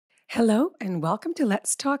Hello and welcome to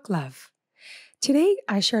Let's Talk Love. Today,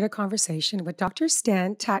 I shared a conversation with Dr.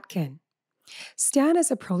 Stan Tatkin. Stan is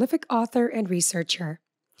a prolific author and researcher.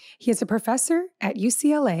 He is a professor at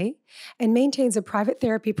UCLA and maintains a private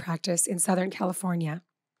therapy practice in Southern California.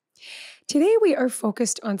 Today, we are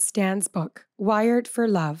focused on Stan's book, Wired for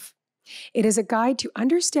Love. It is a guide to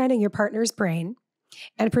understanding your partner's brain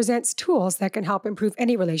and presents tools that can help improve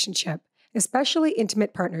any relationship, especially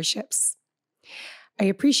intimate partnerships. I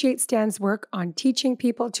appreciate Stan's work on teaching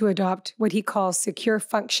people to adopt what he calls secure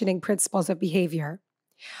functioning principles of behavior,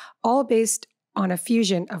 all based on a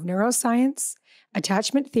fusion of neuroscience,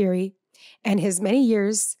 attachment theory, and his many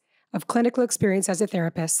years of clinical experience as a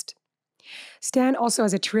therapist. Stan also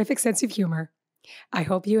has a terrific sense of humor. I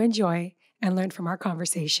hope you enjoy and learn from our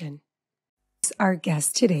conversation. Our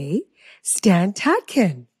guest today, Stan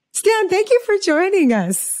Tatkin. Stan, thank you for joining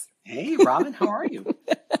us. Hey, Robin, how are you?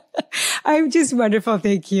 I'm just wonderful.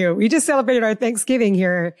 Thank you. We just celebrated our Thanksgiving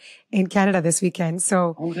here in Canada this weekend.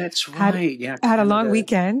 So, that's right. Had a long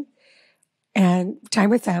weekend and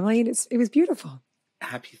time with family, and it was beautiful.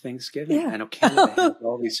 Happy Thanksgiving. Yeah. I know Canada has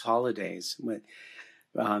all these holidays.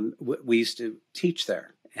 We used to teach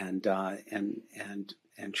there, and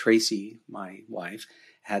Tracy, my wife,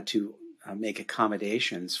 had to make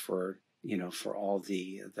accommodations for all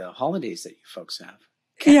the holidays that you folks have.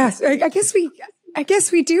 Yes, I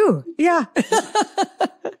guess we do. Yeah.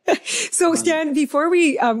 So Stan, before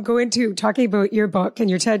we go into talking about your book and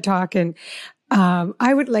your TED Talk, and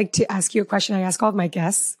I would like to ask you a question I ask all of my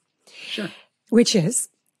guests. Sure. Which is,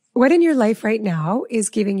 what in your life right now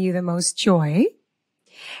is giving you the most joy?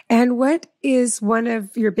 And what is one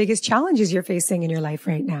of your biggest challenges you're facing in your life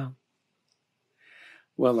right now?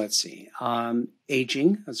 Well, let's see.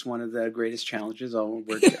 Aging is one of the greatest challenges. I'll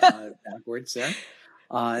work backwards there.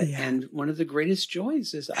 And one of the greatest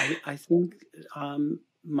joys is I think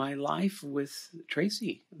my life with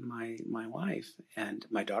Tracy, my wife, and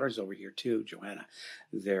my daughter's over here too, Joanna.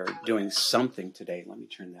 They're doing something today. Let me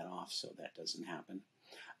turn that off so that doesn't happen.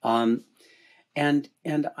 And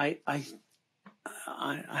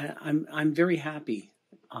I'm very happy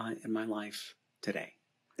in my life today.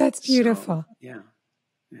 That's beautiful. So, yeah.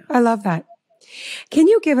 I love that. Can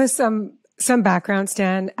you give us some background,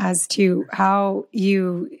 Stan, as to how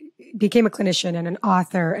you became a clinician and an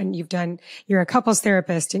author, and you're a couples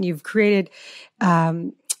therapist, and you've created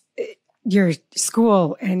your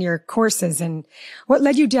school and your courses, and what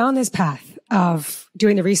led you down this path of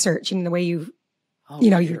doing the research and the way you're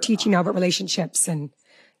teaching now about relationships and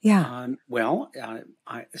I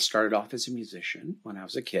started off as a musician when I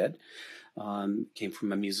was a kid. Came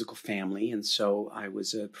from a musical family, and so I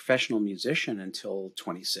was a professional musician until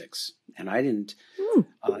 26. And I didn't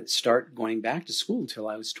start going back to school until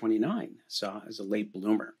I was 29. So I was a late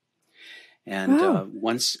bloomer. And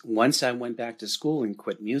once I went back to school and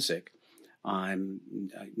quit music, I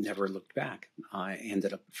never looked back. I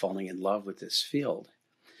ended up falling in love with this field.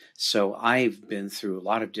 So I've been through a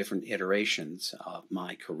lot of different iterations of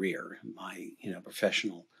my career, my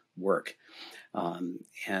professional work,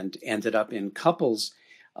 and ended up in couples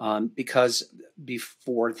because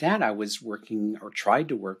before that I was working or tried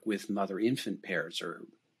to work with mother-infant pairs or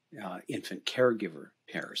infant caregiver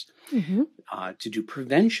pairs to do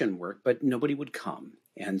prevention work, but nobody would come.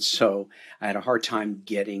 And so I had a hard time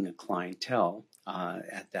getting a clientele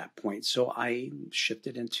at that point. So I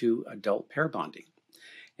shifted into adult pair bonding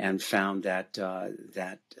and found that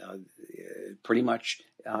pretty much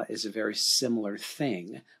is a very similar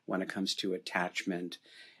thing when it comes to attachment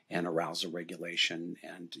and arousal regulation.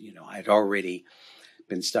 And, I'd already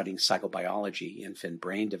been studying psychobiology, infant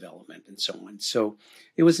brain development, and so on. So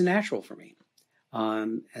it was natural for me.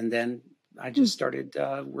 And then I just started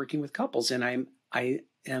working with couples, and I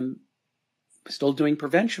am still doing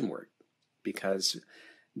prevention work because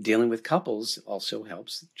dealing with couples also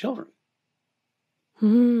helps children.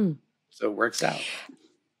 So it works out.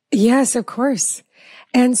 Yes, of course.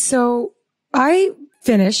 And so I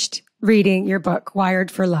finished reading your book, Wired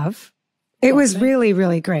for Love. It was really,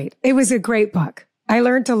 really great. It was a great book. I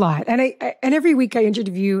learned a lot. And every week I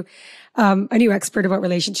interview a new expert about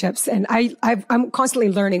relationships, and I'm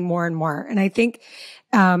constantly learning more and more. And I think,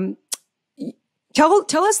 tell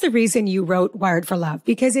us the reason you wrote Wired for Love,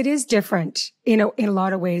 because it is different, in a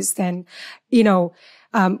lot of ways than,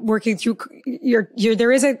 working through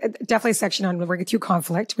there is definitely a section on working through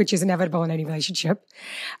conflict, which is inevitable in any relationship.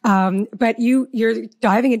 But you're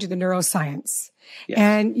diving into the neuroscience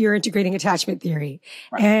and you're integrating attachment theory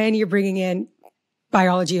and you're bringing in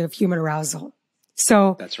biology of human arousal.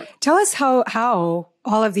 So that's right. Tell us how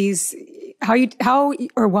all of these, how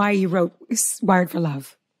or why you wrote Wired for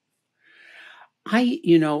Love.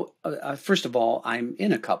 First of all, I'm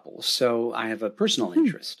in a couple, so I have a personal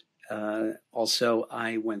interest. Also,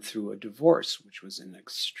 I went through a divorce, which was an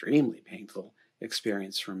extremely painful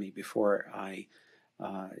experience for me before I,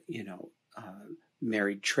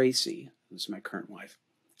 married Tracy, who's my current wife,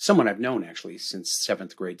 someone I've known actually since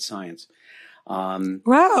seventh grade science.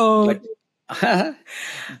 Wow.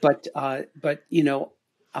 But,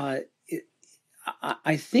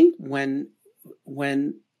 I think when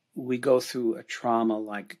we go through a trauma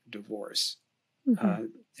like divorce,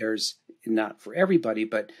 there's, not for everybody,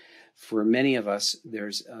 but for many of us,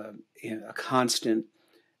 there's a constant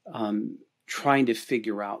trying to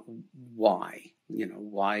figure out why,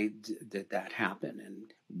 why did that happen,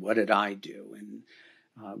 and what did I do, and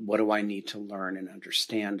what do I need to learn and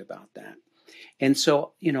understand about that? And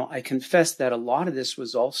so, I confess that a lot of this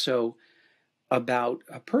was also about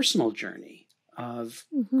a personal journey of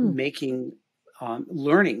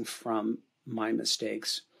learning from my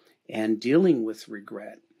mistakes and dealing with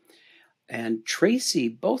regret. And Tracy,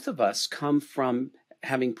 both of us come from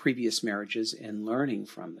having previous marriages and learning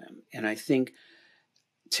from them. And I think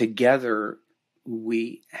together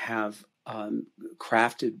we have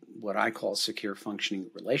crafted what I call secure functioning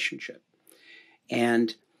relationship.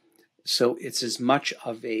 And so it's as much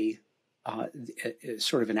of a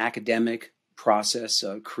sort of an academic process,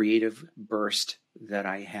 a creative burst that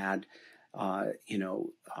I had, in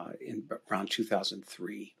around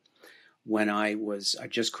 2003, when I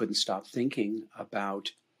just couldn't stop thinking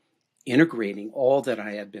about integrating all that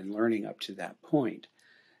I had been learning up to that point,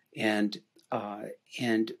 and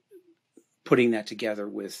putting that together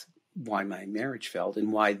with why my marriage failed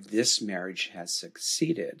and why this marriage has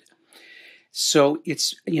succeeded. So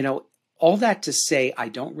it's, all that to say, I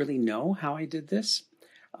don't really know how I did this.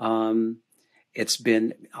 It's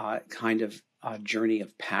been kind of a journey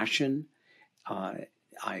of passion. I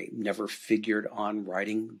never figured on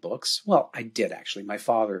writing books. Well, I did actually. My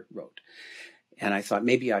father wrote, and I thought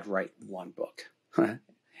maybe I'd write one book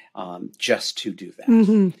just to do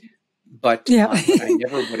that. But I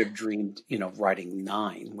never would have dreamed, writing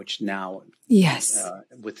 9, which now,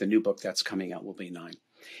 with the new book that's coming out, will be 9.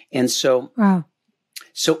 And so,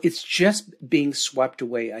 so it's just being swept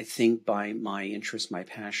away, I think, by my interest, my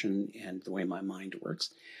passion, and the way my mind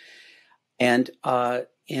works, and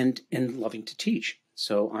loving to teach.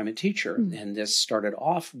 So I'm a teacher, and this started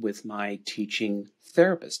off with my teaching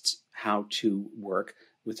therapists how to work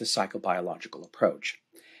with a psychobiological approach.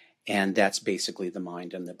 And that's basically the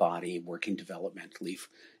mind and the body working developmentally,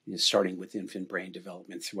 starting with infant brain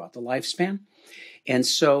development throughout the lifespan. And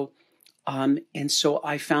so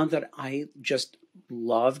I found that I just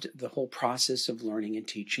loved the whole process of learning and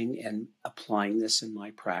teaching and applying this in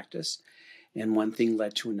my practice. And one thing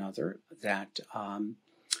led to another, that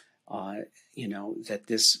that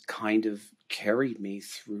this kind of carried me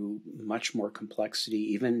through much more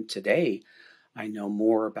complexity. Even today, I know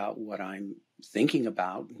more about what I'm thinking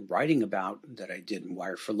about and writing about that I did in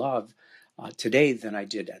Wire for Love today than I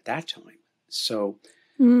did at that time. So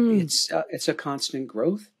it's a constant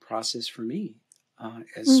growth process for me,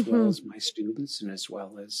 as well as my students, and as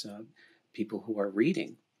well as people who are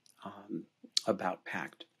reading about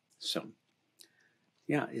PACT. So,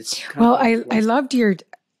 yeah, it's kind of I loved your.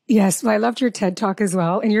 Yes, well, I loved your TED Talk as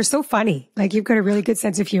well. And you're so funny. Like, you've got a really good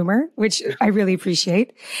sense of humor, which I really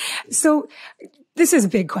appreciate. So this is a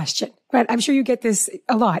big question, but I'm sure you get this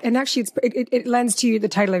a lot. And actually, it lends to the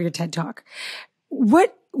title of your TED Talk.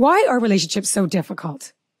 Why are relationships so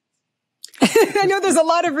difficult? I know there's a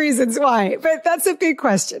lot of reasons why, but that's a big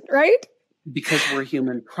question, right? Because we're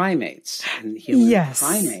human primates, and human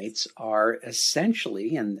primates are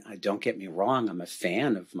essentially, and don't get me wrong, I'm a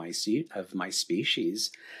fan of my species,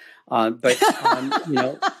 but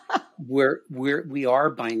we are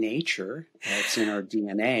by nature, it's in our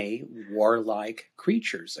DNA, warlike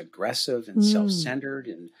creatures, aggressive and self-centered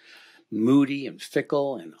and moody and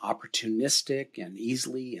fickle and opportunistic and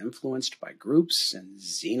easily influenced by groups and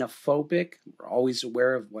xenophobic. We're always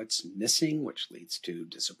aware of what's missing, which leads to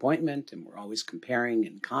disappointment, and we're always comparing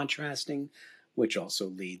and contrasting, which also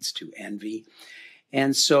leads to envy.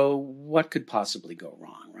 And so what could possibly go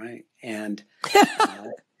wrong, right? And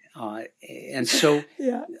so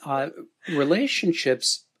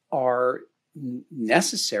relationships are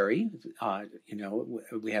necessary.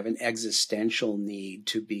 We have an existential need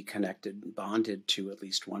to be connected and bonded to at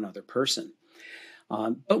least one other person.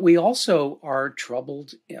 But we also are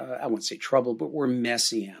troubled. I wouldn't say troubled, but we're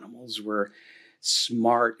messy animals. We're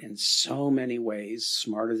smart in so many ways,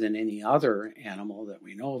 smarter than any other animal that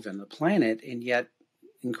we know of on the planet, and yet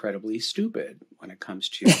incredibly stupid when it comes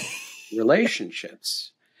to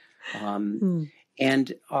relationships.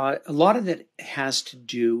 And a lot of that has to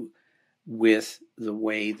do with the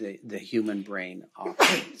way the human brain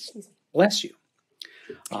operates. Bless you.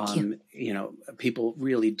 People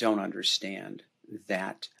really don't understand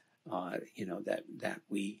that, that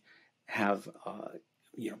we have,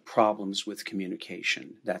 problems with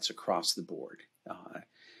communication. That's across the board.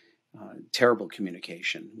 Terrible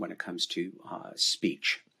communication when it comes to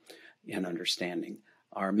speech and understanding.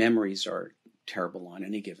 Our memories are terrible on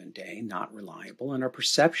any given day, not reliable, and our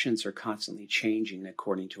perceptions are constantly changing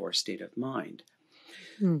according to our state of mind.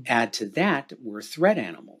 Add to that, we're threat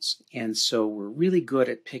animals, and so we're really good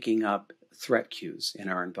at picking up threat cues in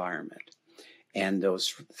our environment. And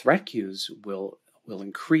those threat cues will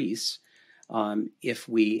increase if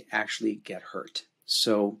we actually get hurt.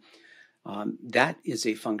 So that is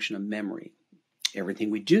a function of memory.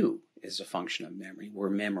 Everything we do is a function of memory.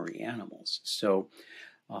 We're memory animals. So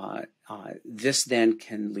this then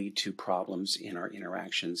can lead to problems in our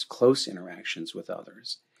interactions, close interactions with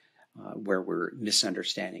others, where we're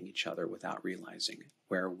misunderstanding each other without realizing,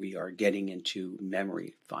 where we are getting into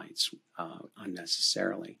memory fights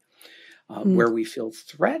unnecessarily, where we feel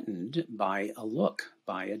threatened by a look,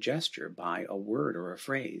 by a gesture, by a word or a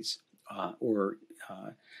phrase, or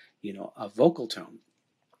a vocal tone.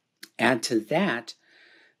 Add to that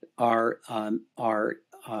our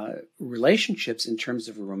relationships in terms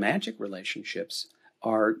of romantic relationships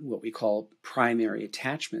are what we call primary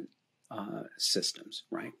attachment systems,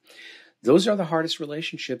 right? Those are the hardest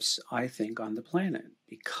relationships, I think, on the planet,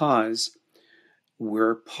 because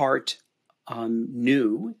we're part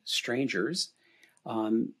new strangers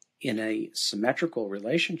in a symmetrical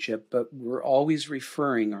relationship, but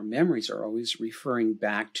our memories are always referring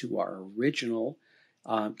back to our original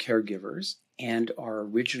caregivers and our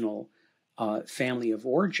original family of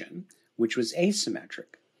origin, which was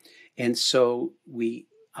asymmetric. And so we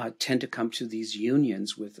tend to come to these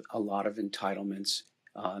unions with a lot of entitlements,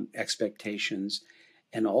 expectations,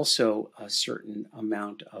 and also a certain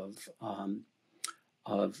amount of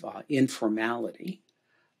informality,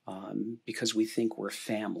 because we think we're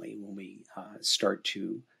family when we start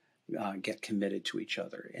to get committed to each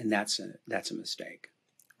other, and that's a mistake,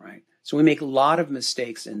 right? So we make a lot of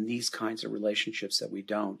mistakes in these kinds of relationships that we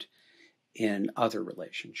don't in other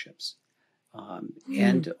relationships.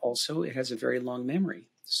 And also it has a very long memory.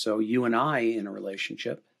 So you and I in a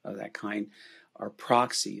relationship of that kind are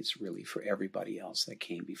proxies really for everybody else that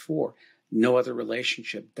came before. No other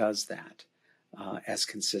relationship does that as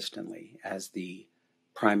consistently as the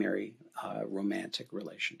primary romantic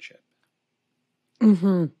relationship.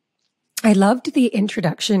 Mm-hmm. I loved the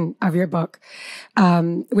introduction of your book,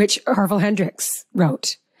 which Harville Hendrix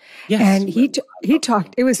wrote. Yes, and he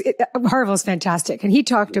talked. Harville's fantastic, and he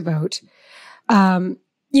talked about,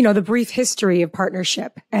 the brief history of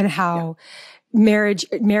partnership and how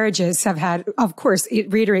marriages have had, of course,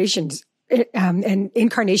 reiterations and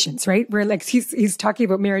incarnations, right? Where like he's talking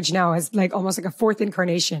about marriage now as like almost like a fourth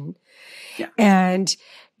incarnation, and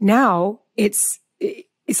now it's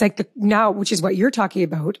like which is what you're talking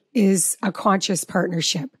about, is a conscious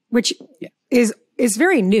partnership, which is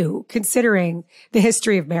very new considering the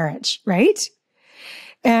history of marriage, right?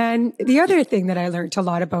 And the other thing that I learned a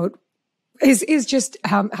lot about is just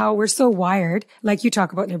how we're so wired, like you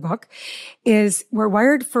talk about in your book, is we're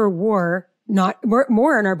wired for war, not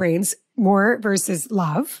more in our brains, war versus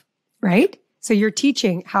love, right? So you're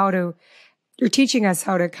teaching us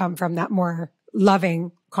how to come from that more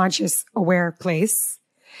loving, conscious, aware place.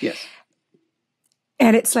 Yes.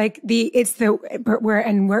 And it's like how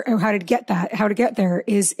to get there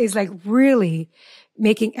is like really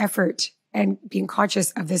making effort and being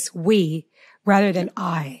conscious of this we rather than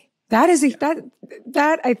I. That is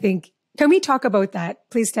that I think. Can we talk about that,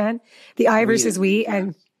 please, Stan? The I versus we,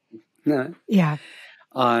 and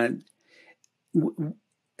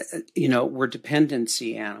we're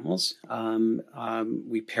dependency animals.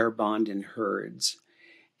 We pair bond in herds,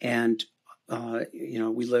 and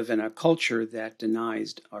we live in a culture that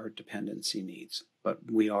denies our dependency needs, but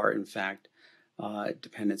we are in fact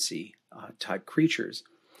dependency type creatures.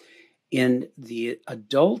 In the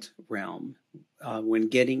adult realm, when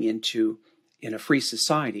getting into, in a free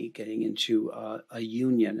society, getting into a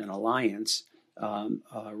union, an alliance, a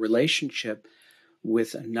relationship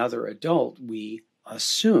with another adult, we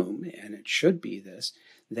assume, and it should be this,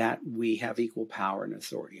 that we have equal power and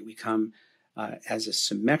authority. We come as a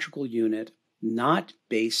symmetrical unit, not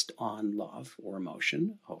based on love or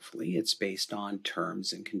emotion. Hopefully, it's based on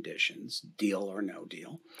terms and conditions, deal or no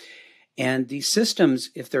deal. And these systems,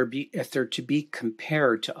 if they're to be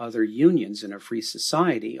compared to other unions in a free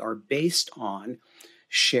society, are based on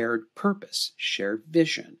shared purpose, shared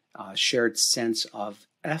vision, shared sense of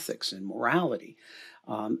ethics and morality,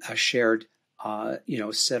 a shared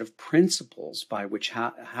set of principles by which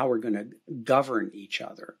how we're going to govern each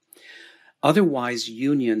other. Otherwise,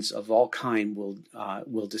 unions of all kind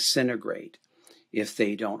will disintegrate if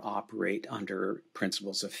they don't operate under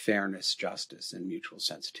principles of fairness, justice, and mutual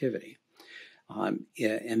sensitivity.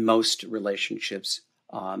 And most relationships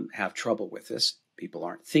have trouble with this. People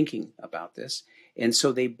aren't thinking about this. And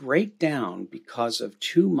so they break down because of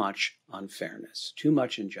too much unfairness, too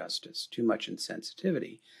much injustice, too much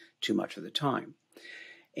insensitivity, too much of the time.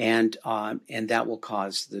 And that will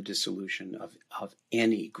cause the dissolution of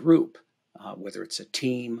any group, whether it's a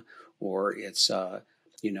team or it's a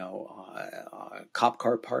cop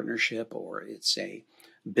car partnership, or it's a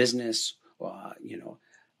business, or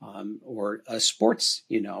a sports,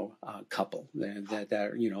 couple that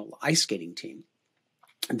are, ice skating team.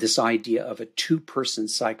 This idea of a two-person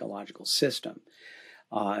psychological system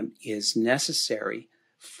is necessary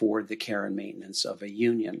for the care and maintenance of a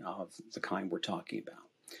union of the kind we're talking about.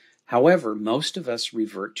 However, most of us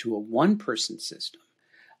revert to a one-person system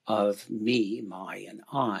of me, my, and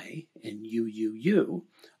I, and you,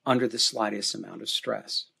 under the slightest amount of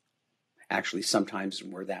stress. Actually, sometimes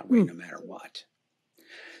we're that way no matter what.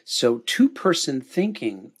 So two-person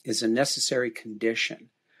thinking is a necessary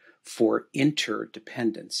condition for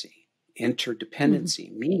interdependency.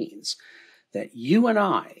 Interdependency means that you and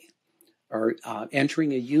I are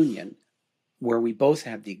entering a union where we both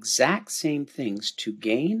have the exact same things to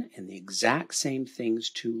gain and the exact same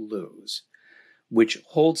things to lose, which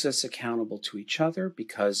holds us accountable to each other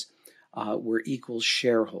because we're equal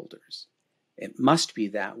shareholders. It must be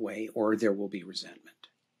that way or there will be resentment,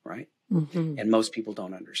 right? Mm-hmm. And most people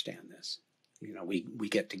don't understand this. We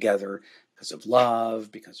get together because of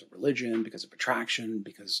love, because of religion, because of attraction,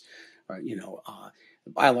 because, the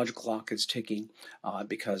biological clock is ticking,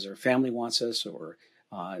 because our family wants us, or,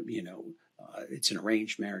 it's an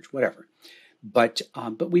arranged marriage, whatever. But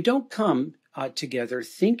we don't come together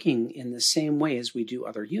thinking in the same way as we do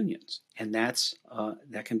other unions. And that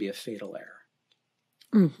can be a fatal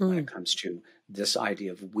error when it comes to this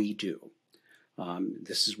idea of we do.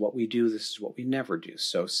 This is what we do. This is what we never do.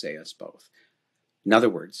 So say us both. In other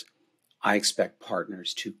words, I expect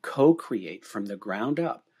partners to co-create from the ground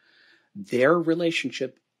up their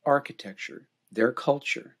relationship architecture, their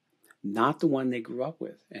culture, not the one they grew up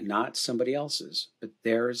with and not somebody else's, but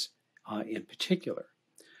theirs in particular.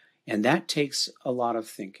 And that takes a lot of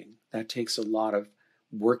thinking. That takes a lot of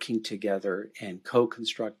working together and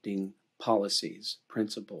co-constructing policies,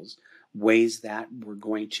 principles, ways that we're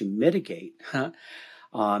going to mitigate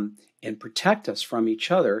and protect us from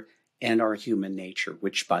each other and our human nature,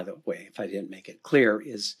 which, by the way, if I didn't make it clear,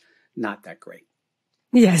 is not that great.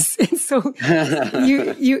 Yes. And so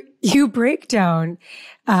you break down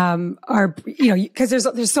because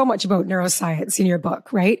there's so much about neuroscience in your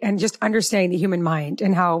book, right? And just understanding the human mind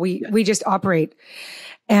and how we just operate.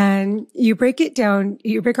 And you break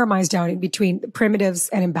our minds down in between primitives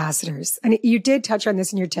and ambassadors. And you did touch on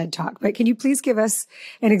this in your TED Talk, but can you please give us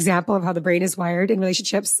an example of how the brain is wired in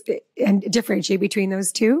relationships and differentiate between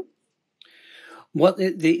those two? Well,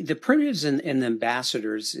 the primitives and the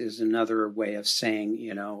ambassadors is another way of saying,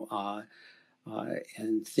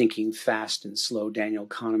 and thinking fast and slow, Daniel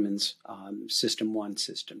Kahneman's system 1,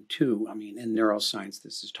 system 2. I mean, in neuroscience,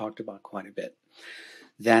 this is talked about quite a bit,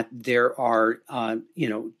 that there are,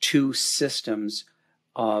 two systems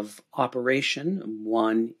of operation.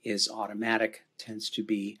 One is automatic, tends to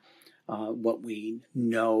be what we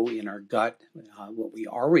know in our gut, what we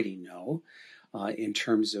already know in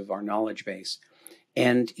terms of our knowledge base.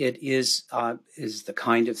 And it is the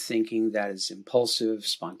kind of thinking that is impulsive,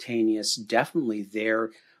 spontaneous, definitely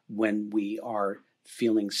there when we are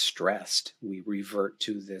feeling stressed. We revert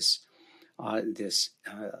to this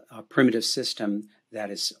primitive system that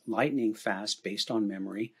is lightning fast, based on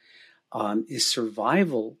memory, is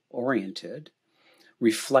survival oriented,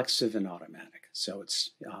 reflexive, and automatic. So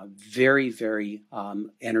it's very, very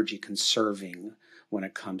energy conserving when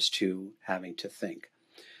it comes to having to think.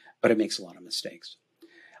 But it makes a lot of mistakes.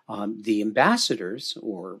 The ambassadors,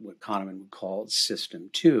 or what Kahneman would call system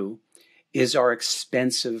 2, is our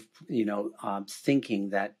expensive, thinking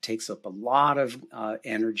that takes up a lot of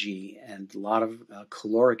energy and a lot of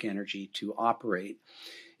caloric energy to operate.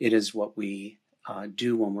 It is what we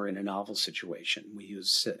do when we're in a novel situation. We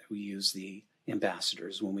use the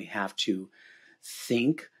ambassadors when we have to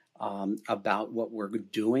think about what we're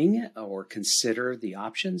doing or consider the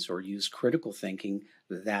options or use critical thinking.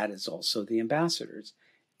 That is also the ambassadors.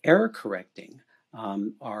 Error correcting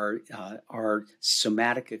our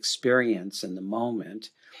somatic experience in the moment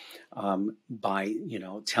by,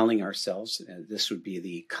 telling ourselves, this would be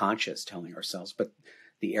the conscious telling ourselves, but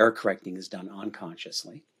the error correcting is done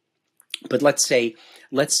unconsciously. But let's say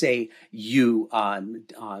you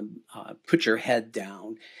put your head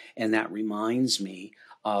down, and that reminds me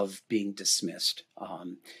of being dismissed.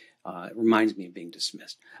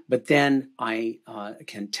 But then I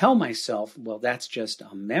can tell myself, well, that's just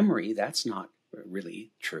a memory. That's not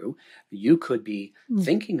really true. You could be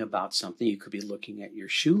thinking about something. You could be looking at your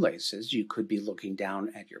shoelaces. You could be looking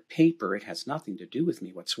down at your paper. It has nothing to do with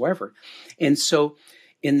me whatsoever. And so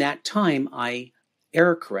in that time, I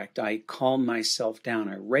error correct. I calm myself down.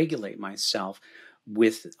 I regulate myself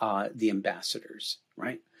with the ambassadors,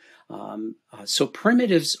 right? So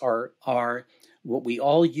primitives are what we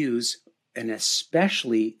all use, and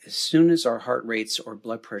especially as soon as our heart rates or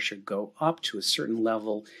blood pressure go up to a certain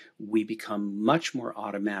level, we become much more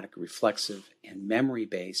automatic, reflexive, and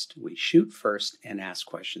memory-based. We shoot first and ask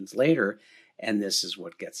questions later, and this is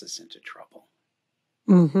what gets us into trouble.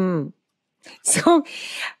 Mm-hmm. So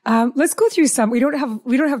let's go through some. We don't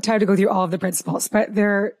have time to go through all of the principles, but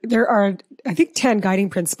there are, I think, 10 guiding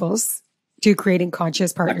principles to creating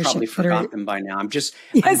conscious partnerships. I probably forgot them by now. I'm just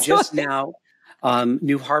now.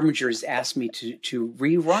 New Harbingers asked me to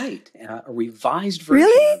rewrite a revised version.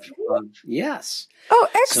 Really? Yes. Oh,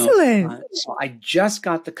 excellent. So I just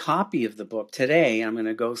got the copy of the book today. I'm going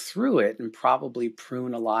to go through it and probably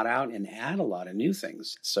prune a lot out and add a lot of new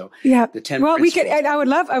things. So yeah, the 10 well, principles. we could, and I would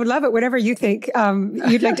love it, whatever you think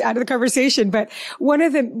you'd like to add to the conversation. But one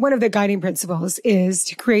of the guiding principles is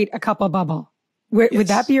to create a couple bubble. Would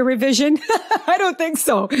that be a revision? I don't think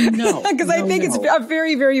so. No. Because I think it's a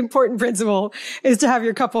very, very important principle is to have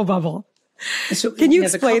your couple bubble. So, can you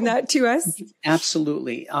explain that to us?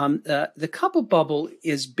 Absolutely. The couple bubble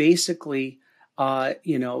is basically,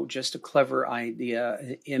 just a clever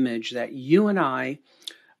image that you and I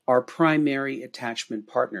are primary attachment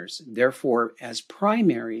partners. Therefore, as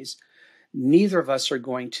primaries, neither of us are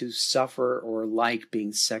going to suffer or like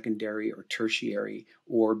being secondary or tertiary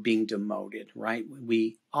or being demoted, right?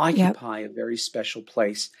 We occupy a very special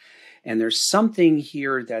place. And there's something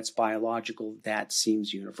here that's biological that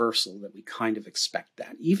seems universal, that we kind of expect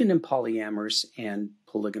that, even in polyamorous and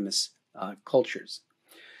polygamous cultures.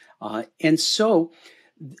 And so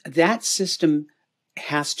that system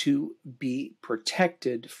has to be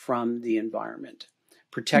protected from the environment,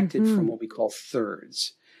 protected from what we call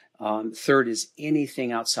thirds. Third is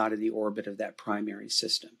anything outside of the orbit of that primary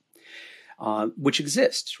system, which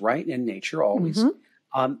exists, right, in nature always.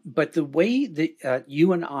 But the way that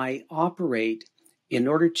you and I operate in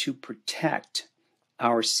order to protect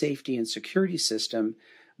our safety and security system,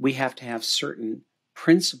 we have to have certain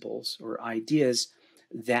principles or ideas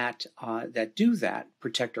that do that,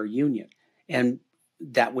 protect our union. And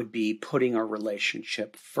that would be putting our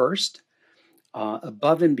relationship first,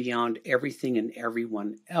 above and beyond everything and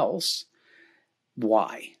everyone else.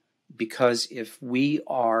 Why? Because if we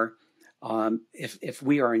are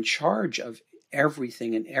in charge of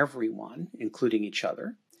everything and everyone, including each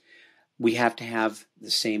other, we have to have the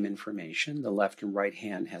same information. The left and right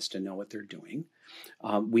hand has to know what they're doing.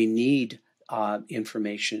 We need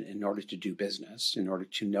information in order to do business, in order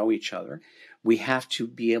to know each other. We have to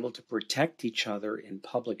be able to protect each other in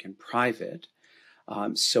public and private,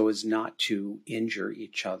 so as not to injure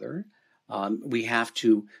each other. We have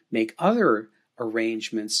to make other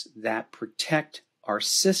arrangements that protect our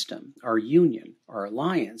system, our union, our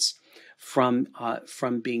alliance from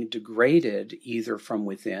being degraded either from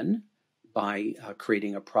within by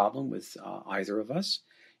creating a problem with either of us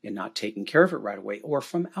and not taking care of it right away, or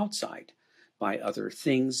from outside by other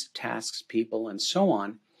things, tasks, people, and so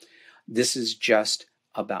on. This is just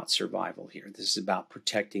about survival here. This is about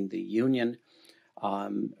protecting the union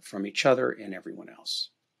from each other and everyone else.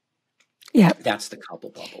 Yeah, that's the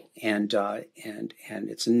couple bubble, and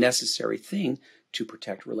it's a necessary thing to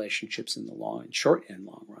protect relationships in the short and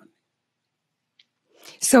long run.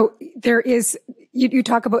 So there is, you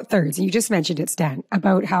talk about thirds, and you just mentioned it, Stan,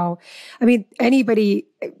 about how, anybody,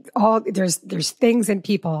 there's things and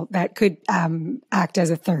people that could act as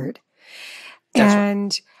a third. That's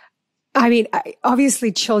and right.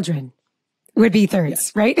 Obviously children would be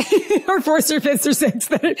thirds, right? Or fourths or fifths or sixths,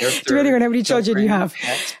 depending on how many children you have.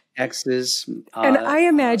 Exes. And I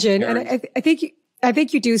imagine, and I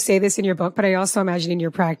think you do say this in your book, but I also imagine in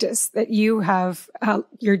your practice that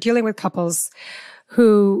you're dealing with couples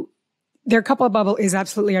who their couple bubble is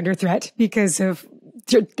absolutely under threat because of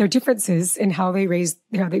their differences in how they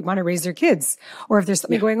they want to raise their kids, or if there's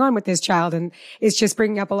something going on with this child, and it's just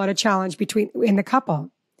bringing up a lot of challenge in the couple.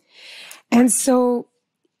 And so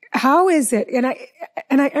how is it? And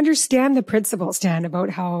I understand the principle, Stan, about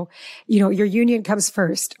how, your union comes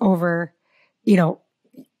first over,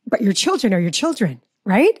 but your children are your children,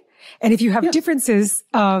 right? And if you have differences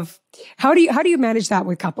of how do you manage that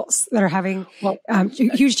with couples that are having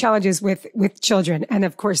huge challenges with children, and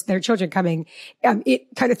of course their children coming,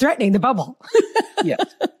 it kind of threatening the bubble. Yes.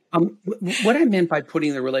 What I meant by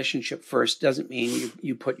putting the relationship first doesn't mean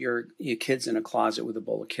you put your kids in a closet with a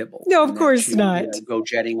bowl of kibble. No, of course not. Go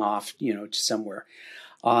jetting off, to somewhere.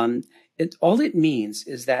 All it means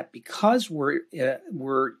is that because we're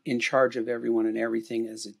in charge of everyone and everything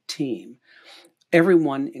as a team,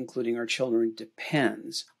 everyone, including our children,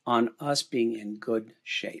 depends on us being in good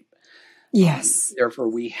shape. Yes. Therefore,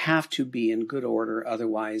 we have to be in good order.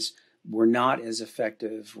 Otherwise, we're not as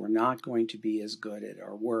effective. We're not going to be as good at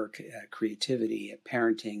our work, at creativity, at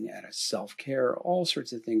parenting, at self-care. All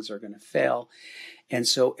sorts of things are going to fail. And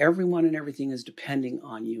so everyone and everything is depending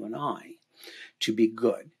on you and I to be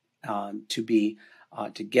good,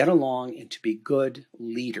 to get along and to be good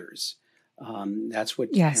leaders. That's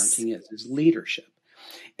what parenting is leadership.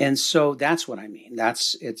 And so that's what I mean.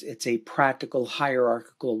 It's a practical,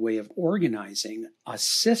 hierarchical way of organizing a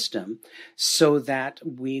system so that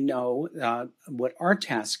we know what our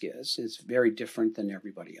task is very different than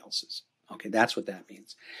everybody else's. Okay, that's what that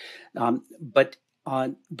means. But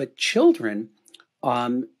children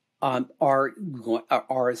are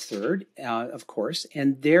a third, of course,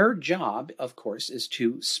 and their job, of course, is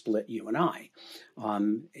to split you and I,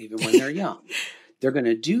 even when they're young. They're going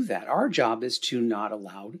to do that. Our job is to not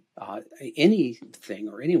allow anything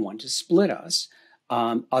or anyone to split us.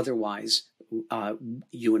 Otherwise,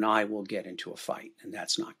 you and I will get into a fight, and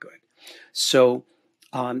that's not good. So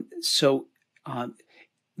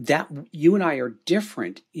that you and I are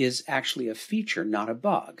different is actually a feature, not a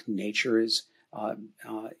bug. Nature is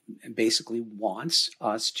basically wants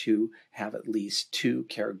us to have at least two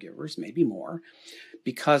caregivers, maybe more,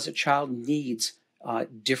 because a child needs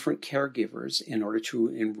different caregivers in order to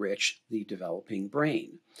enrich the developing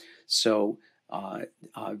brain. So,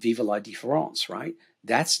 vive la différence, right?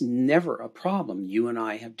 That's never a problem. You and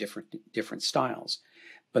I have different styles,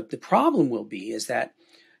 but the problem will be is that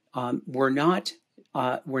we're not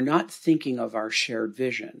thinking of our shared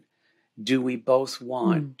vision. Do we both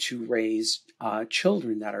want to raise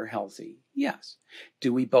children that are healthy? Yes.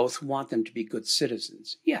 Do we both want them to be good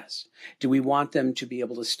citizens? Yes. Do we want them to be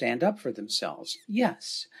able to stand up for themselves?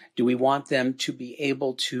 Yes. Do we want them to be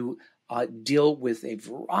able to deal with a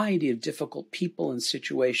variety of difficult people and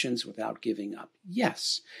situations without giving up?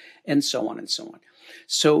 Yes. And so on and so on.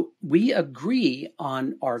 So we agree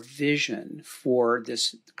on our vision for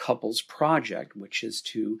this couples project, which is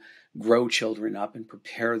to grow children up and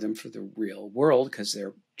prepare them for the real world because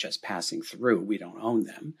they're just passing through. We don't own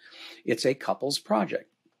them. It's a couples project.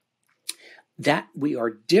 That we are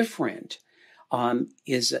different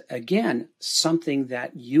is, again, something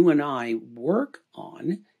that you and I work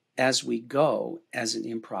on as we go as an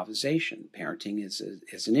improvisation. Parenting is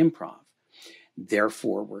an improv.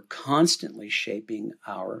 Therefore, we're constantly shaping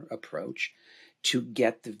our approach to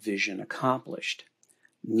get the vision accomplished.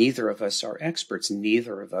 Neither of us are experts.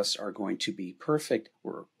 Neither of us are going to be perfect.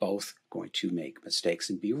 We're both going to make mistakes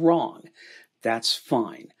and be wrong. That's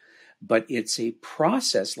fine. But it's a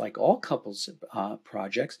process, like all couples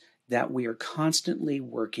projects, that we are constantly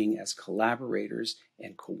working as collaborators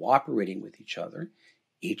and cooperating with each other.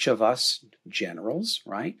 Each of us generals,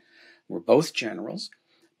 right? We're both generals.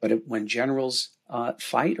 But when generals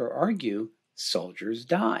fight or argue, soldiers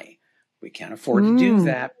die. We can't afford to do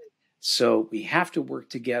that. So we have to work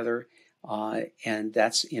together, and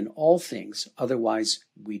that's in all things. Otherwise,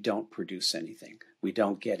 we don't produce anything. We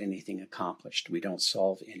don't get anything accomplished. We don't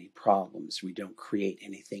solve any problems. We don't create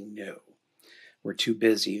anything new. We're too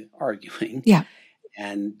busy arguing. Yeah.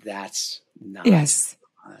 And that's not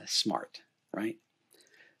smart, right?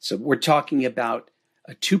 So we're talking about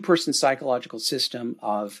a two-person psychological system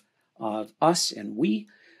of us and we.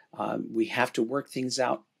 We have to work things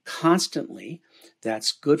out constantly.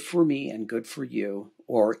 That's good for me and good for you,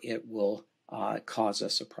 or it will cause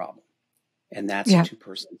us a problem. And that's a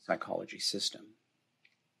two-person psychology system.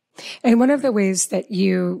 And one of the ways that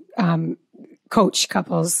you coach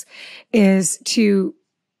couples is to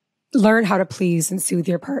learn how to please and soothe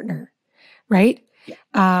your partner, right? Yeah.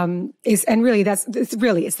 It's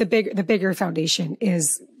the bigger foundation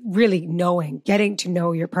is really getting to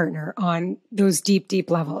know your partner on those deep,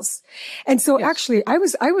 deep levels. And so actually I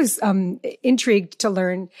was intrigued to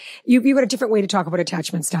learn you had a different way to talk about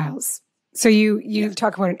attachment styles. So you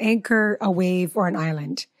talk about an anchor, a wave, or an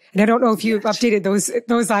island. And I don't know if you've updated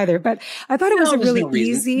those either, but I thought it was a really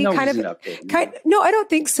easy kind of, no, I don't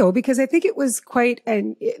think so, because I think it was quite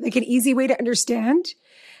an easy way to understand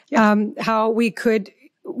how we could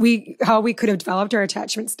have developed our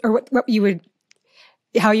attachments, or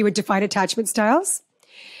how you would define attachment styles.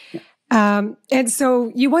 And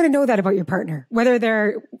so you want to know that about your partner, whether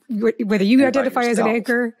you identify as an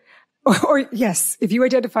anchor or yes, if you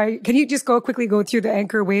identify, can you just quickly go through the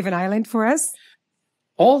anchor, wave, and island for us?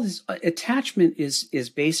 All this attachment is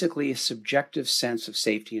basically a subjective sense of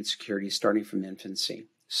safety and security starting from infancy.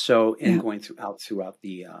 So, and going throughout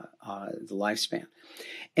the lifespan.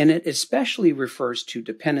 And it especially refers to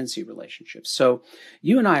dependency relationships. So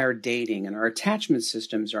you and I are dating, and our attachment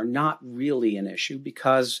systems are not really an issue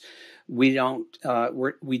because we don't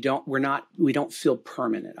feel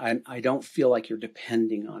permanent. I don't feel like you're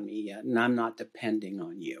depending on me yet, and I'm not depending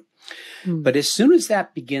on you. But as soon as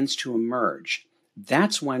that begins to emerge,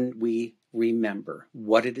 that's when we remember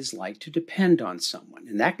what it is like to depend on someone.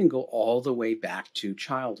 And that can go all the way back to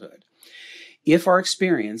childhood. If our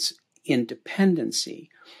experience in dependency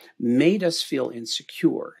made us feel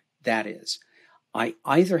insecure, that is, I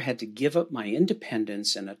either had to give up my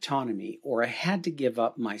independence and autonomy, or I had to give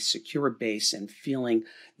up my secure base and feeling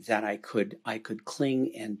that I could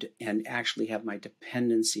cling and actually have my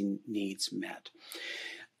dependency needs met.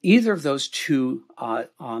 Either of those two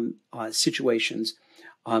situations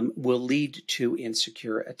will lead to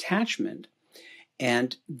insecure attachment.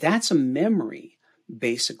 And that's a memory,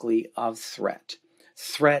 basically, of threat,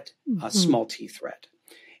 small t threat.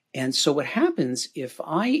 And so what happens if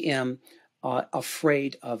I am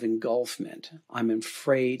afraid of engulfment, I'm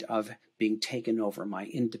afraid of being taken over, my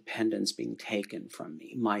independence being taken from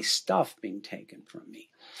me, my stuff being taken from me,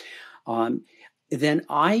 then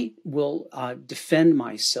I will defend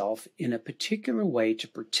myself in a particular way to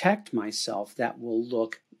protect myself that will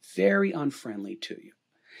look very unfriendly to you.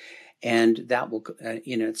 And that will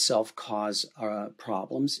in itself cause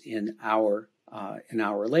problems in our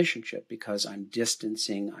relationship, because I'm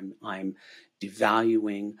distancing, I'm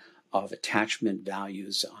devaluing of attachment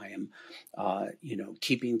values. I am,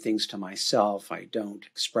 keeping things to myself. I don't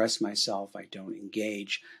express myself. I don't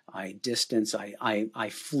engage. I distance. I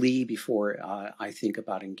flee before I think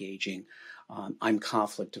about engaging. I'm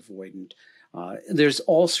conflict avoidant. There's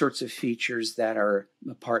all sorts of features that are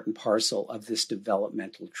part and parcel of this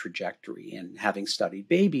developmental trajectory. And having studied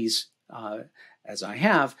babies, as I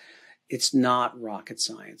have, it's not rocket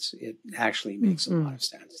science. It actually makes a lot of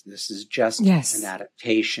sense. This is just an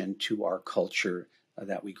adaptation to our culture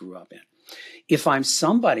that we grew up in. If I'm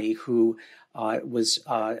somebody who was,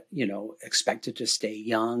 expected to stay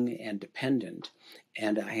young and dependent,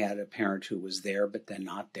 and I had a parent who was there but then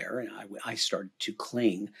not there, and I started to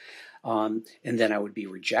cling, and then I would be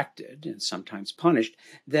rejected and sometimes punished,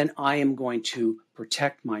 then I am going to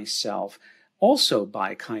protect myself also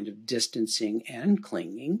by kind of distancing and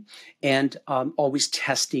clinging, and always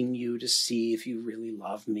testing you to see if you really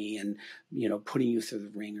love me, and putting you through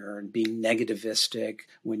the ringer, and being negativistic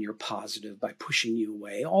when you're positive by pushing you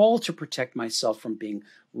away, all to protect myself from being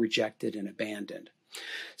rejected and abandoned.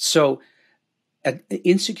 So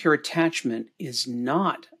insecure attachment is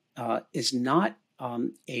not a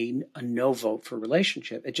no vote for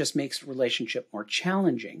relationship. It just makes relationship more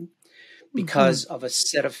challenging, because of a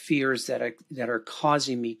set of fears that are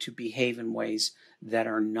causing me to behave in ways that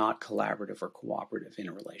are not collaborative or cooperative in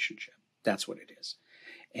a relationship. That's what it is.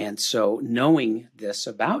 And so knowing this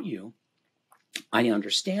about you, I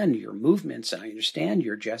understand your movements and I understand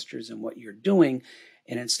your gestures and what you're doing.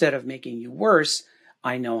 And instead of making you worse,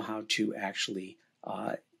 I know how to actually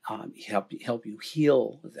help you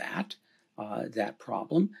heal that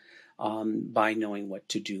problem by knowing what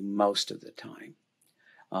to do most of the time.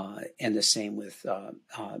 And the same with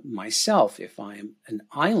myself. If I am an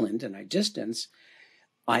island and I distance,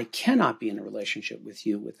 I cannot be in a relationship with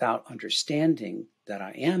you without understanding that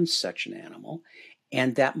I am such an animal,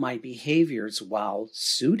 and that my behaviors, while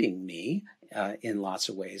suiting me in lots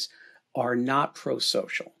of ways, are not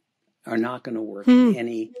pro-social, are not going to work in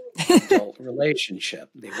any adult relationship.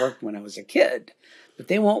 They worked when I was a kid, but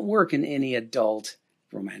they won't work in any adult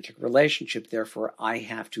romantic relationship. Therefore, I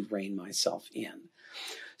have to rein myself in.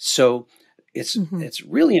 So it's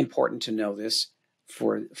really important to know this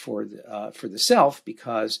for the self,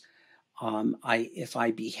 because if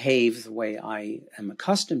I behave the way I am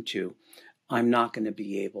accustomed to, I'm not going to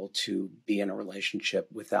be able to be in a relationship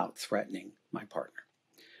without threatening my partner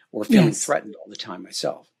or feeling threatened all the time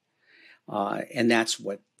myself. And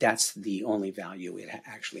that's the only value it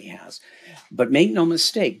actually has. But make no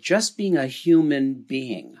mistake, just being a human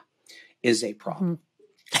being is a problem.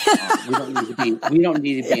 We don't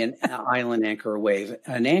need to be an island anchor or wave.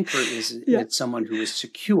 An anchor is it's someone who is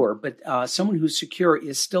secure, but someone who's secure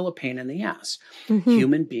is still a pain in the ass.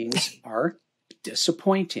 Human beings are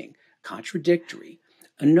disappointing, contradictory,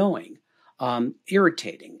 annoying,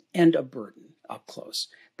 irritating, and a burden up close.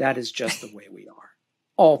 That is just the way we are.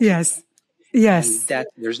 All people. Yes. And that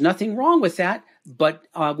there's nothing wrong with that, but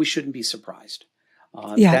we shouldn't be surprised.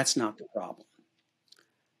 That's not the problem.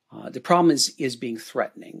 The problem is being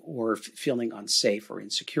threatening or feeling unsafe or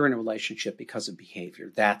insecure in a relationship because of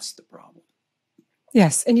behavior. That's the problem.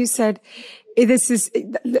 Yes. And you said this is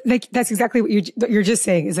like, that's exactly what you're just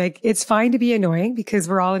saying is like, it's fine to be annoying because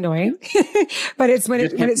we're all annoying, but it's when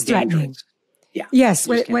it's threatening. Yeah. Yes.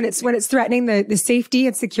 When it's threatening the safety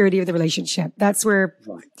and security of the relationship. That's where,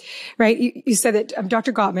 right. You said that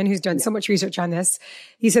Dr. Gottman, who's done so much research on this,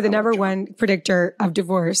 he said the number one predictor of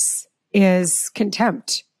divorce is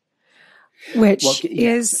contempt, which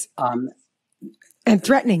is, and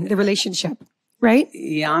threatening the relationship. Right?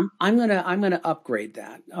 Yeah, I'm gonna upgrade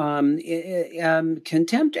that.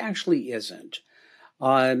 Contempt actually isn't.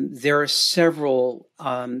 There are several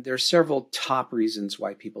top reasons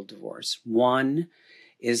why people divorce. One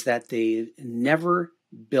is that they never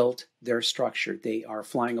built their structure. They are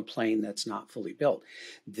flying a plane that's not fully built.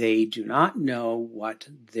 They do not know what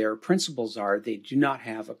their principles are. They do not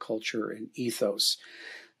have a culture and ethos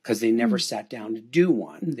because they never sat down to do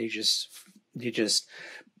one. They just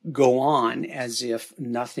go on as if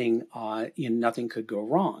nothing could go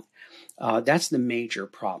wrong. That's the major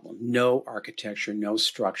problem. No architecture, no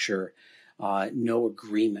structure, no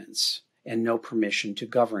agreements, and no permission to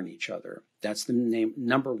govern each other. That's the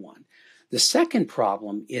number one. The second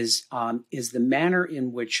problem is the manner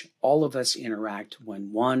in which all of us interact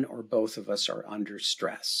when one or both of us are under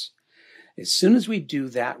stress. As soon as we do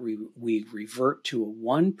that, we revert to a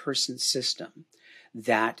one-person system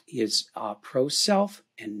that is pro-self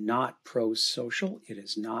and not pro-social.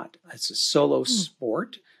 It's a solo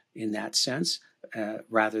sport in that sense,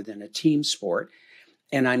 rather than a team sport.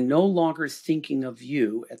 And I'm no longer thinking of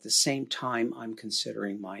you at the same time I'm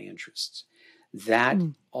considering my interests. That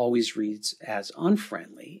always reads as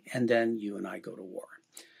unfriendly, and then you and I go to war.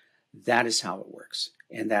 That is how it works.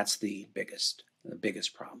 And that's the biggest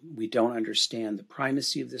problem. We don't understand the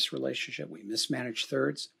primacy of this relationship. We mismanage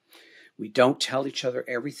thirds. We don't tell each other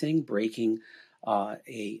everything, breaking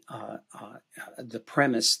the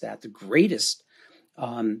premise that the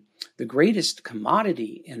greatest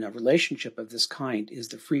commodity in a relationship of this kind is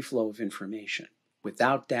the free flow of information.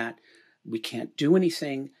 Without that, we can't do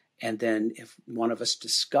anything. And then if one of us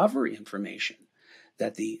discover information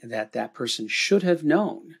that person should have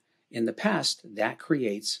known in the past, that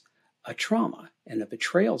creates a trauma and a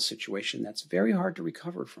betrayal situation that's very hard to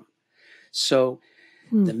recover from. So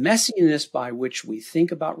the messiness by which we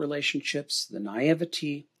think about relationships, the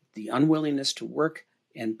naivety, the unwillingness to work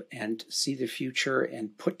and see the future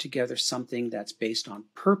and put together something that's based on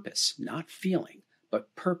purpose, not feeling,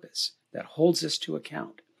 but purpose that holds us to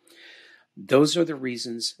account. Those are the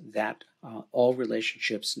reasons that all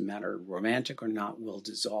relationships, no matter romantic or not, will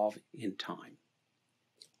dissolve in time.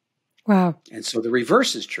 Wow. And so the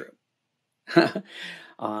reverse is true.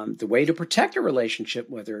 The way to protect a relationship,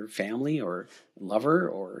 whether family or lover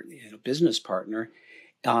or business partner,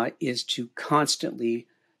 is to constantly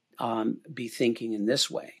be thinking in this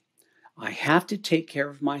way. I have to take care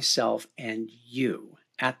of myself and you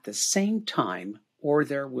at the same time, or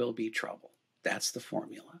there will be trouble. That's the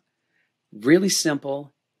formula. Really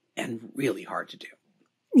simple and really hard to do.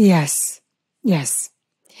 Yes. Yes.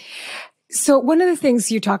 So one of the things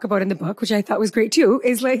you talk about in the book, which I thought was great too,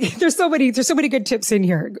 is like, there's so many good tips in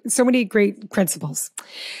here, so many great principles.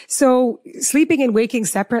 So sleeping and waking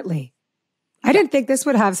separately. I didn't think this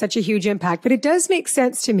would have such a huge impact, but it does make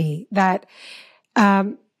sense to me that,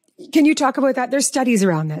 can you talk about that? There's studies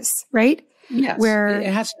around this, right? Yes. Where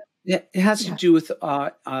it has to do with,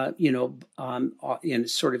 in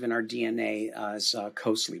sort of in our DNA as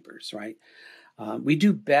co-sleepers, right? We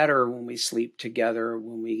do better when we sleep together,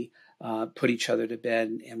 when we put each other to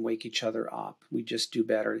bed and wake each other up. We just do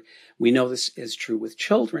better. We know this is true with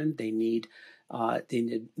children. They need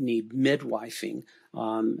midwifing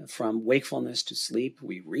from wakefulness to sleep.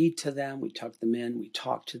 We read to them, we tuck them in, we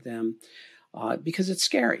talk to them because it's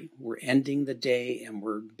scary. We're ending the day and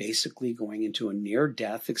we're basically going into a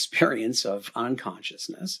near-death experience of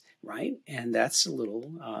unconsciousness, right? And that's a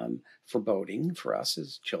little foreboding for us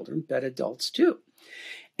as children, but adults too.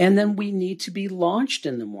 And then we need to be launched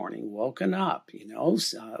in the morning, woken up,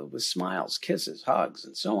 with smiles, kisses, hugs,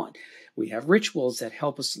 and so on. We have rituals that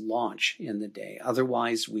help us launch in the day.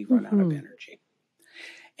 Otherwise, we run out of energy.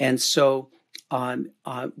 And so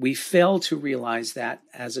we fail to realize that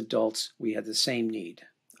as adults, we have the same need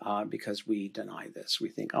because we deny this. We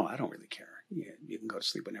think, oh, I don't really care. You can go to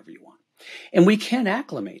sleep whenever you want. And we can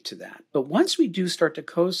acclimate to that. But once we do start to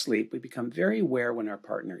co-sleep, we become very aware when our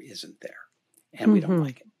partner isn't there and we don't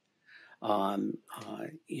like it.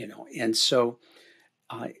 And so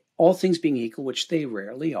all things being equal, which they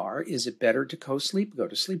rarely are, is it better to co-sleep, go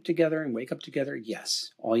to sleep together and wake up together?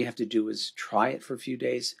 Yes. All you have to do is try it for a few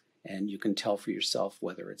days and you can tell for yourself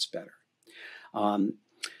whether it's better.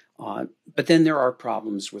 But then there are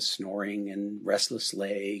problems with snoring and restless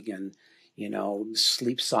leg and,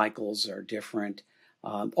 sleep cycles are different.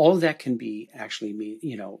 All of that can be actually,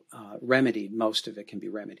 remedied. Most of it can be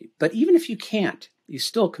remedied. But even if you can't, you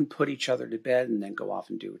still can put each other to bed and then go off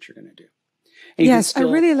and do what you're going to do. Yes, I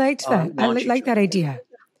really liked that. I like that idea.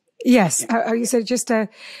 Yes. Yeah. You said just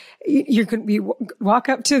you could walk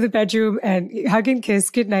up to the bedroom and hug and kiss.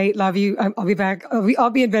 Good night. Love you. I'll be back. I'll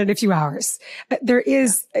be in bed in a few hours.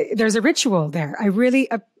 There's a ritual there. I really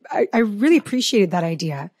appreciated that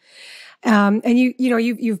idea. And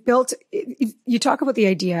you've built, you talk about the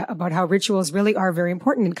idea about how rituals really are very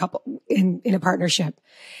important in a partnership.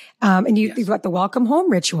 And you've got the welcome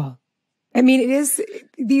home ritual. I mean,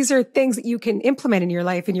 these are things that you can implement in your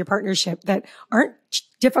life, in your partnership that aren't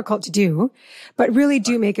difficult to do, but really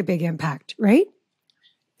do make a big impact, right?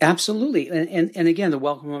 Absolutely. And again, the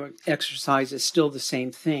welcome home exercise is still the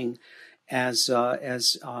same thing as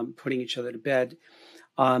putting each other to bed.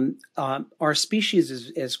 Our species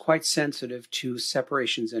is quite sensitive to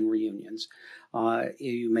separations and reunions.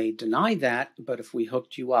 You may deny that, but if we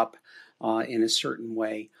hooked you up in a certain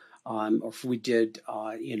way, or if we did,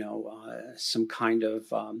 some kind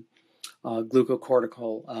of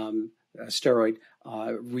glucocortical steroid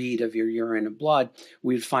read of your urine and blood,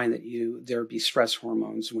 we'd find that there would be stress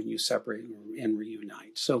hormones when you separate and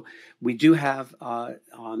reunite. So we do have a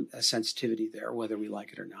sensitivity there, whether we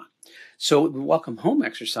like it or not. So the welcome home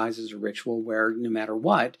exercise is a ritual where no matter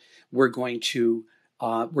what, we're going to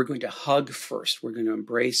hug first. We're going to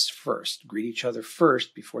embrace first, greet each other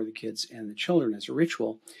first before the kids and the children as a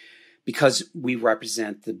ritual, because we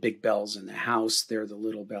represent the big bells in the house. They're the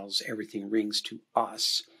little bells. Everything rings to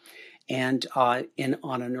us. And on a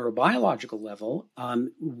neurobiological level,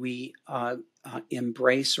 we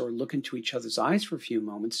embrace or look into each other's eyes for a few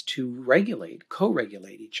moments to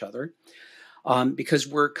co-regulate each other, because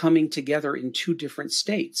we're coming together in two different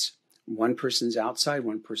states. One person's outside,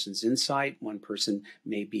 one person's inside. One person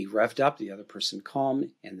may be revved up, the other person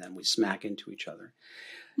calm, and then we smack into each other.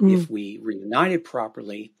 If we reunited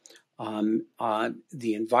properly,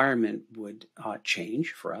 the environment would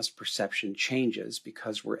change for us. Perception changes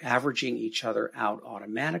because we're averaging each other out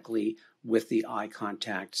automatically with the eye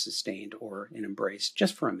contact sustained or an embrace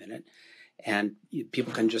just for a minute. And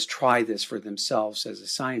people can just try this for themselves as a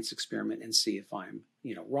science experiment and see if I'm,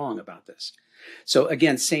 wrong about this. So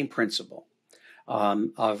again, same principle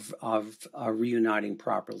of reuniting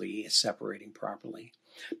properly, separating properly.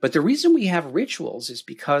 But the reason we have rituals is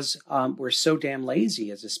because we're so damn lazy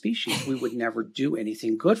as a species. We would never do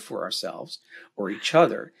anything good for ourselves or each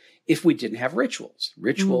other if we didn't have rituals.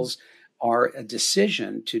 Rituals are a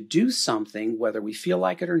decision to do something, whether we feel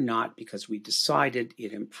like it or not, because we decided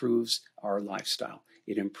it improves our lifestyle.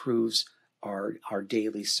 It improves our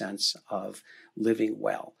daily sense of living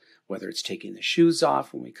well, whether it's taking the shoes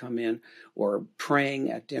off when we come in or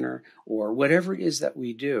praying at dinner or whatever it is that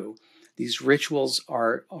we do. These rituals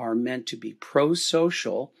are meant to be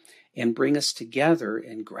pro-social and bring us together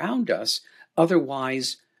and ground us.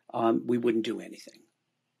 Otherwise, we wouldn't do anything.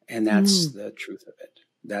 And that's the truth of it.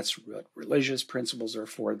 That's what religious principles are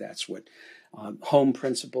for. That's what home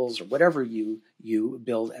principles or whatever you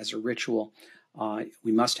build as a ritual.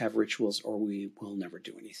 We must have rituals or we will never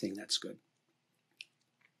do anything that's good.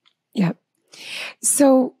 Yeah.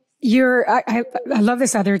 So I love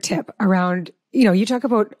this other tip around, you talk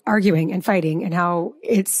about arguing and fighting and how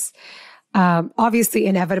it's obviously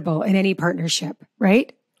inevitable in any partnership,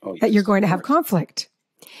 right? Oh, yes, that you're going to have conflict.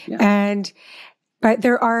 Yeah. But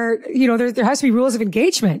there are, there has to be rules of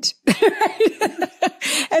engagement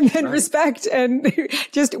and then respect and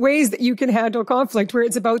just ways that you can handle conflict where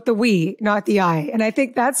it's about the we, not the I. And I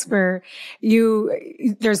think that's where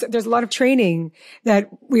there's a lot of training that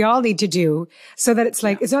we all need to do so that it's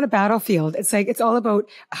like, it's not a battlefield. It's like, it's all about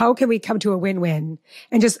how can we come to a win-win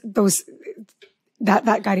and just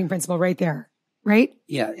that guiding principle right there. Right?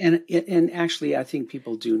 Yeah. And actually, I think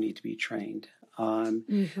people do need to be trained.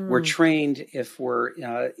 We're trained if we're,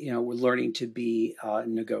 we're learning to be a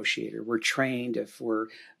negotiator. We're trained if we're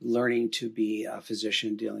learning to be a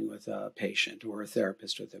physician dealing with a patient or a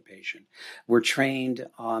therapist with a patient. We're trained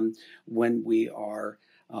when we are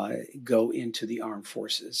go into the armed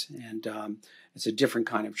forces, and it's a different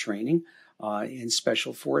kind of training. In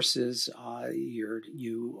special forces,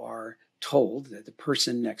 you are told that the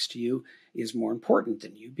person next to you is more important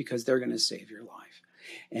than you because they're going to save your life.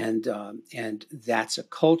 And that's a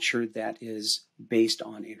culture that is based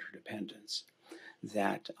on interdependence,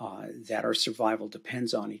 that our survival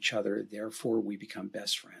depends on each other. Therefore, we become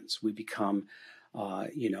best friends. We become,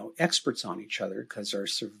 experts on each other because our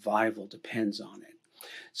survival depends on it.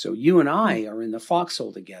 So you and I are in the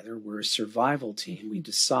foxhole together. We're a survival team. We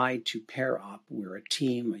decide to pair up. We're a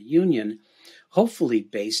team, a union, hopefully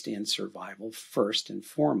based in survival first and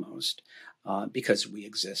foremost. Because we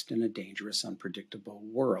exist in a dangerous, unpredictable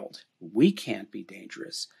world. We can't be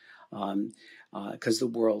dangerous because the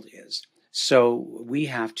world is. So we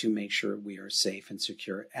have to make sure we are safe and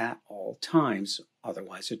secure at all times.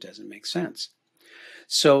 Otherwise, it doesn't make sense.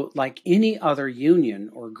 So like any other union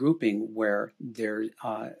or grouping where the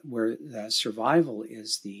survival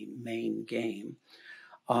is the main game,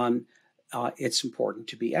 it's important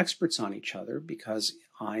to be experts on each other because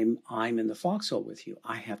I'm in the foxhole with you.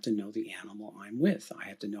 I have to know the animal I'm with. I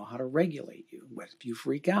have to know how to regulate you. What if you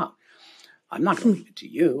freak out? I'm not going to leave it to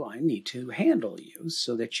you. I need to handle you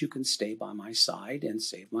so that you can stay by my side and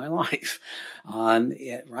save my life,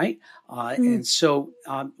 right? And so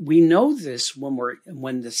we know this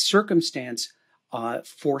when the circumstance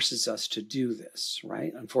forces us to do this,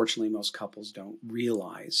 right? Unfortunately, most couples don't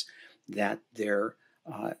realize that their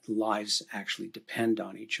lives actually depend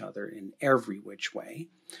on each other in every which way.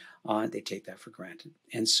 They take that for granted.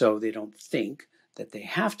 And so they don't think that they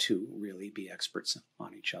have to really be experts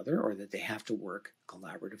on each other or that they have to work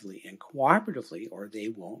collaboratively and cooperatively or they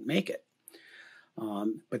won't make it.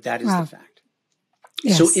 But that is the fact.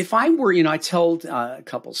 Yes. So if I were, I tell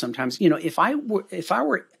couples sometimes, if I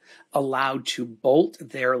were allowed to bolt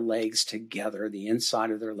their legs together, the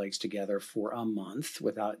inside of their legs together for a month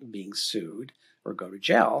without being sued or go to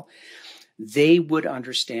jail, they would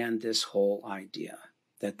understand this whole idea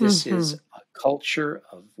that this is a culture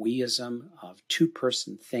of weism, of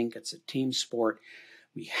two-person think. It's a team sport.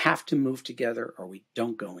 We have to move together or we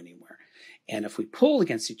don't go anywhere. And if we pull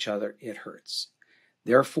against each other, it hurts.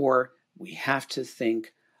 Therefore, we have to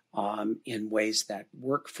think in ways that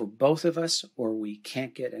work for both of us or we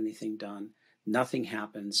can't get anything done. Nothing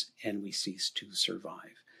happens and we cease to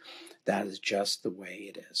survive. That is just the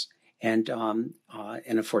way it is. And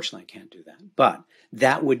unfortunately, I can't do that. But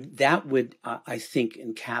that would I think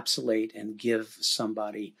encapsulate and give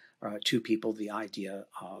somebody, two people, the idea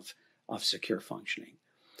of secure functioning.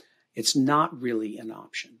 It's not really an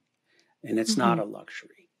option, and it's not a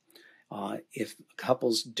luxury. If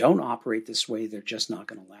couples don't operate this way, they're just not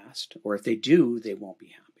going to last. Or if they do, they won't be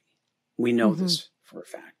happy. We know this for a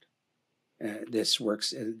fact. This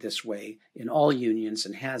works this way in all unions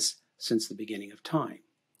and has since the beginning of time.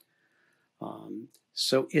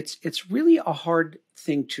 So it's really a hard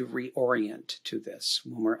thing to reorient to this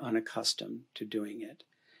when we're unaccustomed to doing it.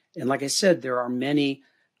 And like I said, there are many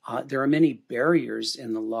barriers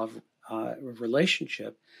in the love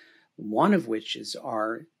relationship. One of which is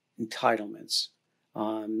our entitlements.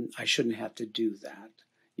 I shouldn't have to do that.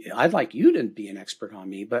 I'd like you to be an expert on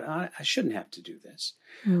me, but I shouldn't have to do this.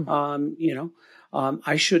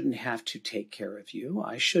 I shouldn't have to take care of you.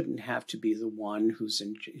 I shouldn't have to be the one who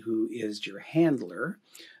is your handler,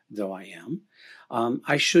 though I am.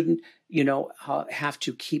 I shouldn't, have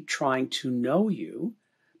to keep trying to know you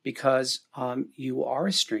because you are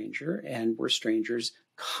a stranger and we're strangers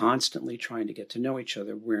constantly trying to get to know each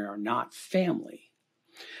other. We are not family.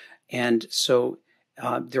 And so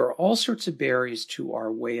there are all sorts of barriers to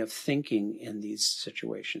our way of thinking in these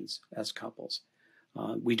situations as couples.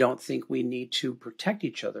 We don't think we need to protect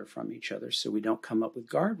each other from each other, so we don't come up with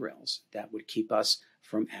guardrails that would keep us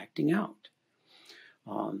from acting out.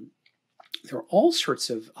 There are all sorts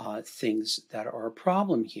of things that are a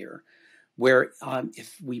problem here, where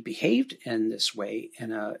if we behaved in this way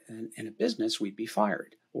in a business, we'd be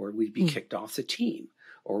fired, or we'd be kicked off the team,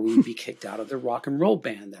 or we'd be kicked out of the rock and roll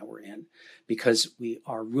band that we're in, because we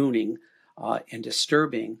are ruining and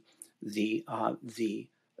disturbing the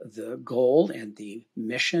goal and the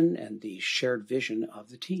mission and the shared vision of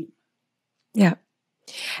the team. Yeah.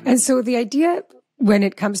 And so the idea when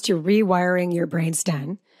it comes to rewiring your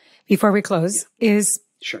brainstem, before we close, is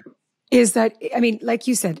sure. is that, I mean, like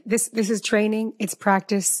you said, this is training, it's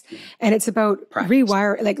practice, and it's about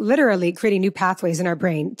rewire, like literally creating new pathways in our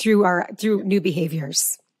brain through new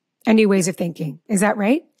behaviors and new ways of thinking. Is that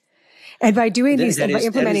right? And by doing these, and by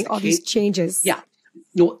implementing all these changes. Yeah.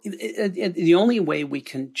 No, the only way we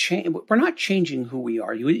can change, we're not changing who we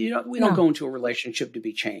are. We don't go into a relationship to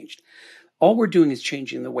be changed. All we're doing is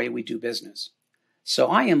changing the way we do business. So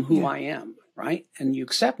I am who I am, right? And you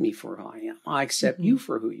accept me for who I am. I accept you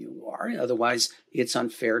for who you are. Otherwise, it's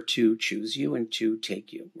unfair to choose you and to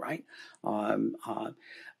take you, right? But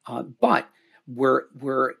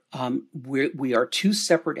we are two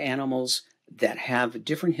separate animals that have a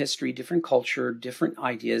different history, different culture, different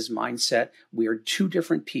ideas, mindset. We are two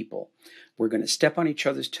different people. We're going to step on each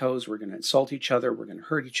other's toes. We're going to insult each other. We're going to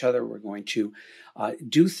hurt each other. We're going to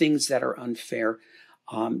do things that are unfair.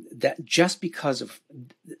 That just because of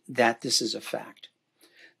that, this is a fact.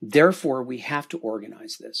 Therefore, we have to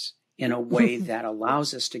organize this in a way that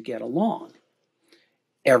allows us to get along.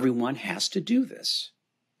 Everyone has to do this.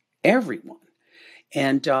 Everyone.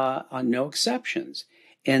 And no exceptions.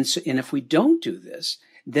 And if we don't do this,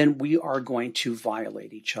 then we are going to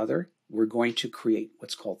violate each other. We're going to create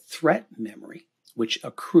what's called threat memory, which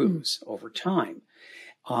accrues over time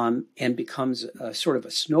and becomes a sort of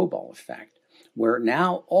a snowball effect, where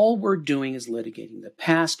now all we're doing is litigating the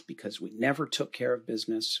past because we never took care of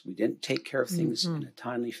business. We didn't take care of things in a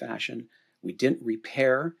timely fashion. We didn't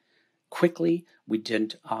repair quickly. We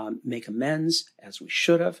didn't make amends as we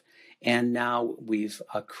should have. And now we've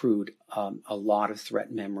accrued a lot of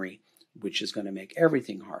threat memory, which is going to make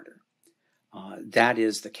everything harder. That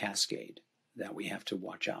is the cascade that we have to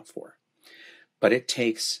watch out for. But it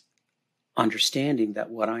takes understanding that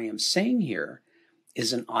what I am saying here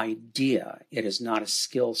is an idea. It is not a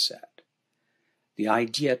skill set. The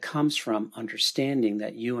idea comes from understanding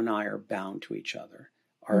that you and I are bound to each other.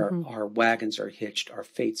 Our wagons are hitched. Our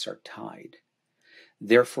fates are tied.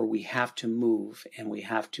 Therefore, we have to move and we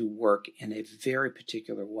have to work in a very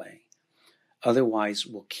particular way. Otherwise,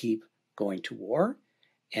 we'll keep going to war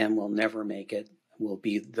and we'll never make it. We'll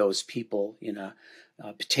be those people in a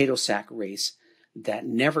potato sack race that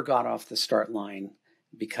never got off the start line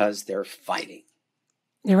because they're fighting.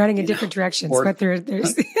 They're running in different directions, but there's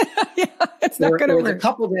it's not going to work.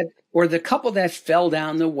 The couple that fell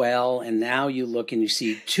down the well, and now you look and you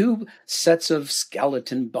see two sets of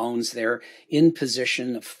skeleton bones there in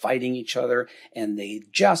position of fighting each other, and they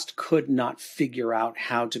just could not figure out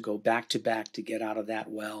how to go back to get out of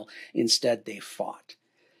that well. Instead, they fought.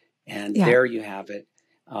 And there you have it.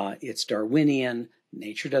 It's Darwinian.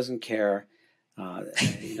 Nature doesn't care.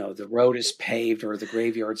 The road is paved or the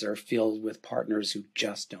graveyards are filled with partners who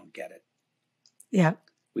just don't get it. Yeah.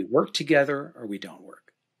 We work together or we don't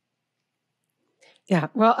work. Yeah.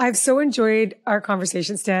 Well, I've so enjoyed our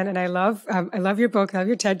conversation, Stan, and I love your book. I love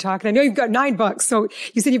your TED Talk. And I know you've got 9 books. So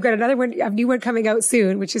you said you've got a new one coming out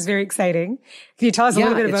soon, which is very exciting. Can you tell us a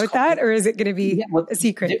little bit about that, or is it going to be a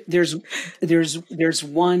secret? There's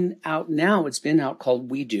one out now. It's been out called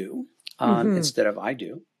We Do instead of I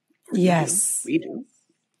Do. Yes. We do.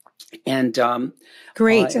 And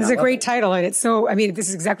great. It's a great title. And it's so, this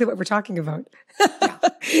is exactly what we're talking about.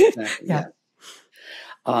 Exactly. Yeah.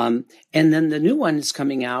 And then the new one is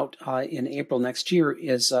coming out in April next year.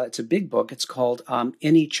 It's a big book. It's called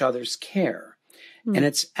In Each Other's Care. And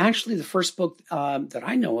it's actually the first book that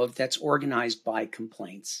I know of that's organized by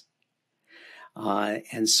complaints.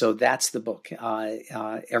 And so that's the book.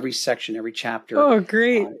 Every section, every chapter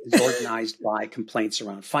is organized by complaints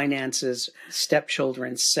around finances,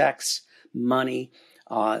 stepchildren, sex, money,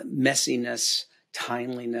 messiness,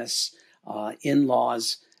 timeliness,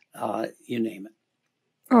 in-laws, you name it.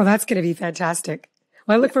 Oh, that's going to be fantastic.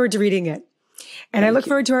 Well, I look forward to reading it. And I look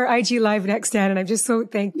forward to our IG Live next, Dan. And I'm just so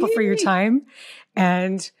thankful for your time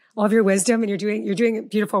and all of your wisdom. And you're doing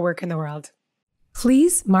beautiful work in the world.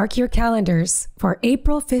 Please mark your calendars for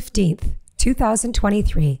April 15th,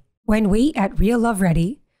 2023, when we at Real Love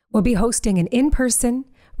Ready will be hosting an in-person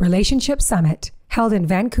relationship summit held in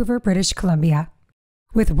Vancouver, British Columbia,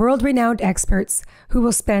 with world-renowned experts who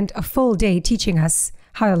will spend a full day teaching us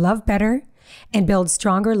how to love better and build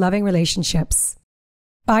stronger, loving relationships.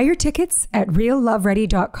 Buy your tickets at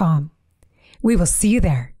realloveready.com. We will see you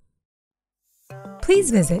there.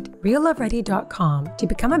 Please visit realloveready.com to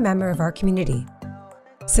become a member of our community.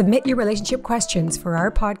 Submit your relationship questions for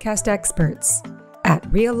our podcast experts at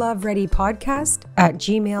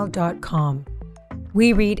reallovereadypodcast@gmail.com.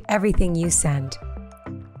 We read everything you send.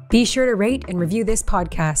 Be sure to rate and review this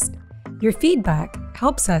podcast. Your feedback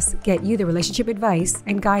helps us get you the relationship advice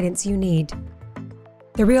and guidance you need.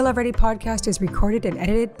 The Real Love Ready podcast is recorded and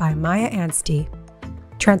edited by Maya Anstey.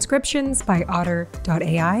 Transcriptions by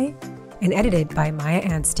Otter.ai and edited by Maya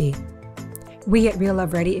Anstey. We at Real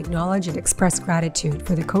Love Ready acknowledge and express gratitude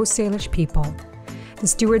for the Coast Salish people, the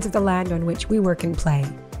stewards of the land on which we work and play,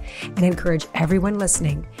 and encourage everyone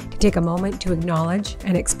listening to take a moment to acknowledge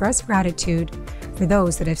and express gratitude for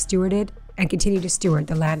those that have stewarded and continue to steward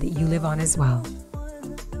the land that you live on as well.